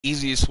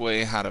easiest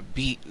way how to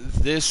beat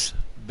this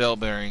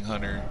bell-bearing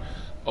hunter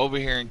over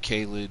here in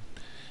Caelid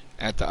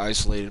at the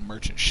isolated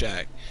merchant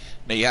shack.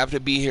 Now you have to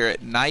be here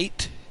at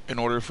night in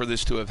order for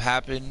this to have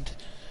happened.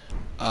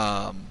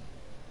 Um,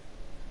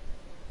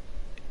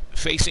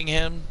 Facing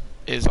him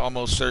is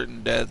almost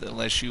certain death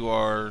unless you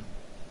are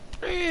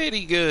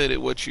pretty good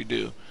at what you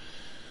do.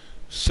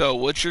 So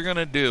what you're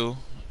gonna do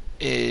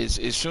is,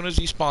 as soon as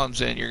he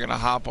spawns in, you're gonna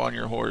hop on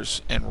your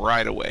horse and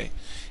ride away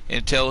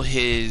until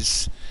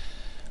his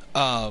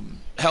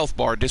health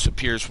bar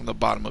disappears from the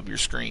bottom of your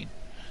screen.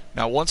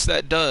 Now, once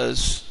that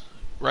does,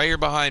 right here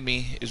behind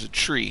me is a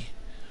tree.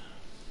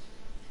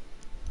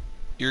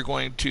 You're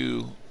going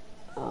to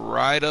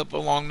ride up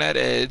along that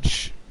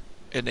edge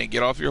and then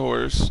get off your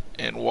horse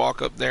and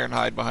walk up there and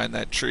hide behind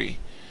that tree.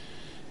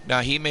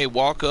 Now, he may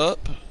walk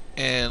up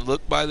and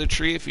look by the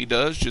tree. If he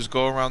does, just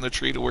go around the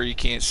tree to where he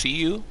can't see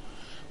you,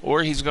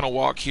 or he's going to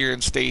walk here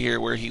and stay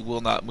here where he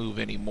will not move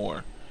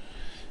anymore.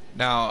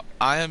 Now,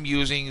 I am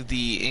using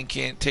the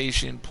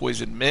incantation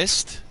Poison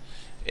Mist,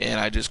 and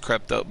I just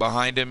crept up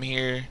behind him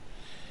here.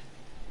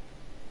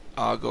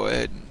 I'll go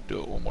ahead and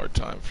do it one more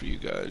time for you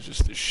guys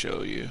just to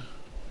show you.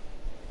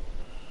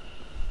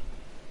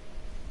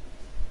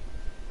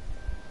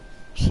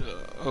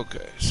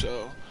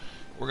 So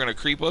we're going to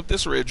creep up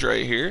this ridge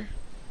right here.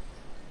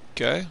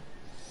 Okay.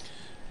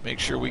 Make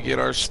sure we get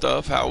our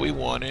stuff how we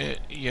want it.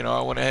 You know,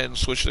 I went ahead and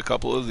switched a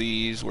couple of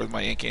these where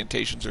my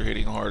incantations are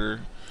hitting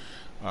harder.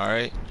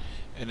 Alright.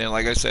 And then,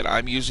 like I said,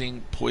 I'm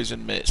using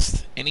Poison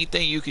Mist.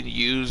 Anything you can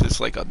use that's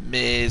like a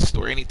mist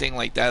or anything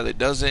like that that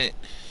doesn't,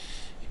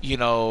 you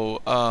know,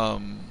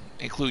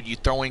 include you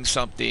throwing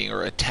something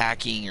or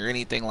attacking or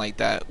anything like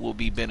that will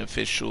be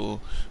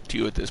beneficial to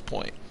you at this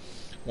point.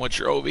 Once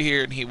you're over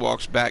here and he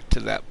walks back to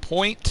that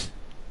point,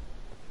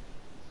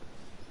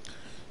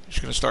 you're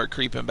just going to start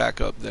creeping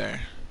back up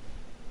there.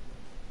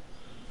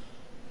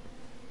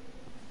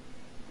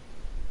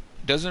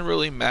 Doesn't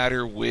really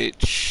matter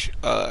which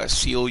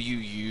seal you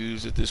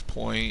use at this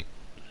point.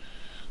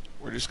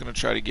 We're just going to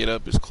try to get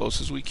up as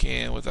close as we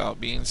can without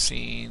being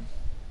seen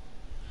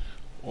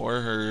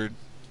or heard.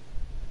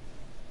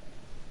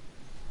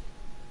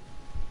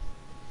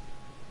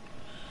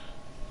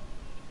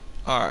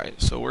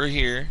 Alright, so we're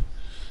here.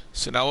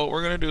 So now what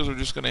we're going to do is we're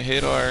just going to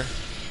hit our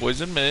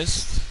Poison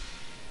Mist,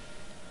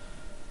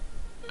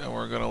 and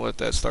we're going to let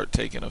that start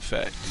taking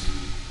effect.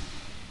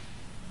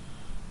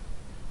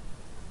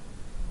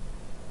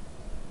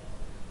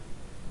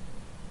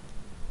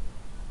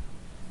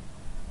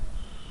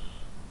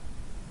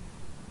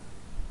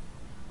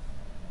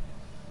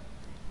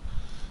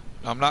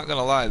 I'm not going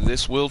to lie,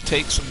 this will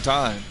take some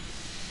time.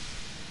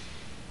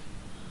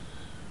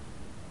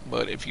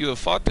 But if you have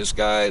fought this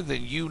guy,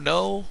 then you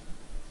know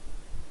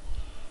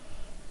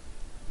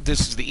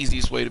this is the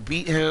easiest way to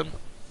beat him.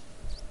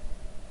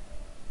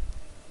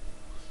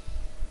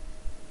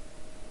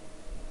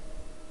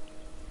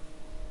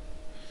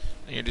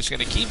 And you're just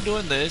going to keep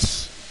doing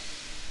this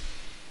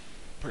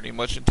pretty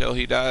much until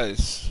he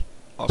dies.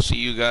 I'll see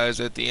you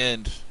guys at the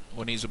end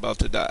when he's about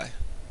to die.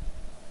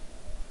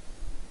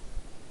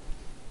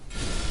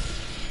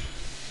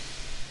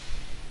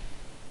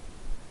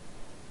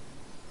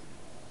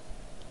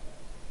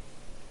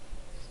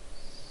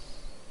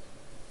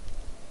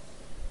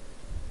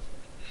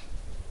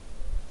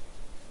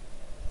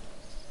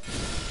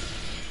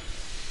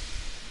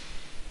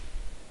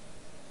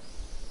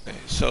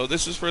 So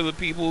this is for the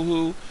people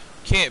who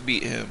can't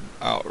beat him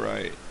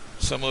outright.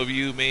 Some of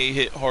you may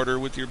hit harder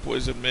with your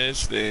Poison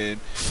Mist,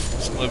 and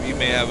some of you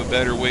may have a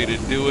better way to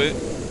do it.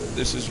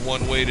 This is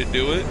one way to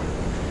do it.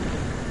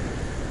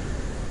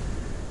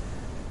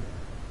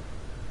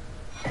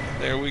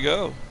 There we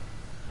go.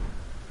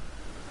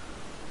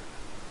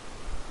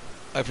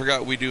 I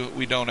forgot we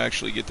don't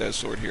actually get that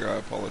sword here. I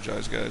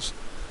apologize, guys.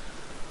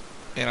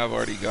 And I've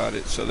already got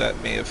it, so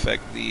that may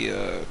affect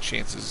the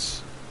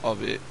chances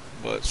of it.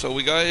 But so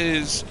we got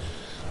his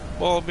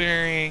ball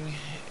bearing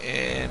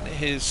and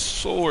his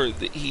sword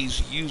that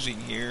he's using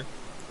here.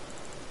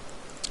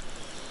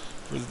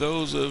 For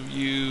those of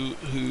you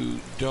who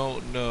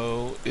don't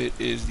know, it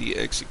is the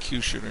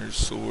Executioner's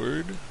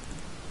sword.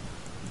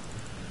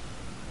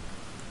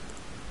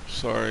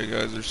 Sorry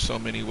guys, there's so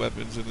many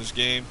weapons in this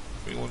game.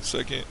 Give me 1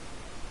 second.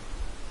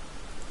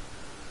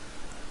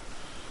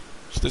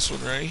 It's this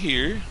one right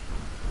here.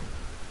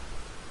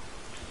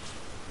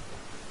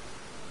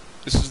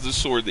 This is the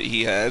sword that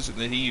he has and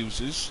that he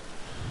uses.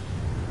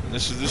 And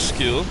this is the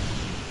skill.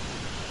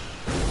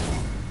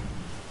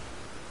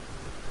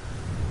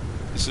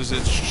 This is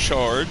its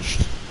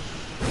charged.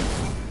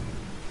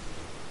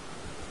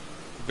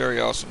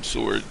 Very awesome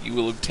sword. You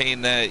will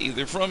obtain that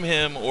either from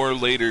him or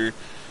later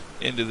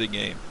into the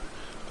game.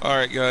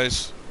 Alright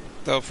guys,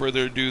 without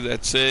further ado,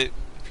 that's it.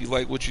 If you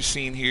like what you've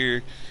seen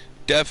here,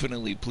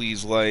 definitely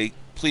please like.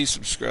 Please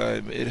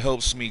subscribe. It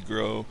helps me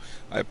grow.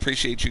 I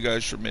appreciate you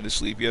guys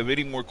tremendously. If you have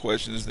any more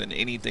questions than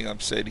anything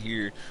I've said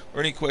here, or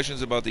any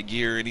questions about the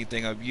gear,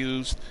 anything I've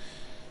used,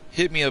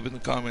 hit me up in the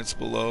comments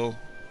below.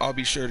 I'll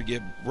be sure to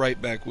get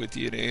right back with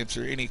you to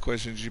answer any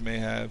questions you may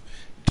have.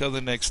 Till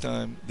the next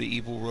time, the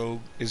evil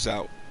rogue is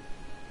out.